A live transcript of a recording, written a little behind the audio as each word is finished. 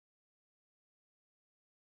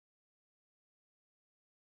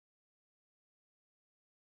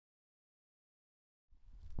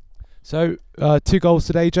So 2 goals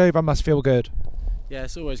today, Joe. That must feel good. Yeah,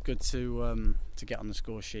 it's always good to get on the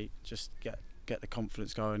score sheet, just get the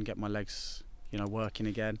confidence going, get my legs, working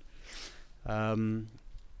again.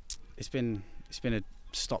 It's been a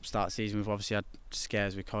stop-start season. We've obviously had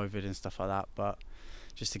scares with COVID and stuff like that, but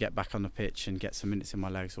just to get back on the pitch and get some minutes in my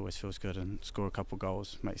legs always feels good, and score a couple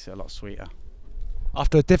goals makes it a lot sweeter.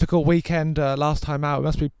 After a difficult weekend last time out,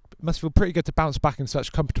 it must feel pretty good to bounce back in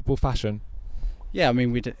such comfortable fashion. Yeah, I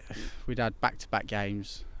mean we'd had back-to-back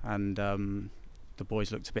games, and the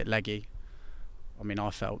boys looked a bit leggy. I mean,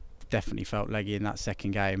 I definitely felt leggy in that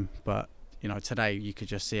second game, but today you could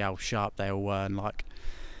just see how sharp they all were, and like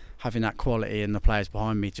having that quality and the players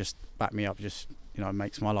behind me just back me up, just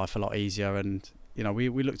makes my life a lot easier. And we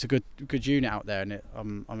looked a good unit out there, and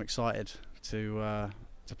I'm excited to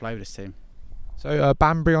play with this team. So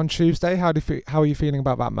Banbury on Tuesday. How are you feeling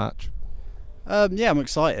about that match? Yeah, I'm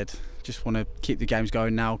excited. Just want to keep the games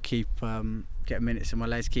going now. Keep getting minutes in my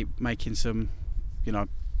legs. Keep making some,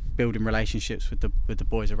 building relationships with the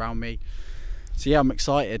boys around me. So yeah, I'm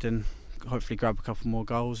excited, and hopefully grab a couple more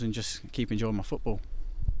goals and just keep enjoying my football.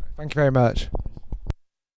 Thank you very much.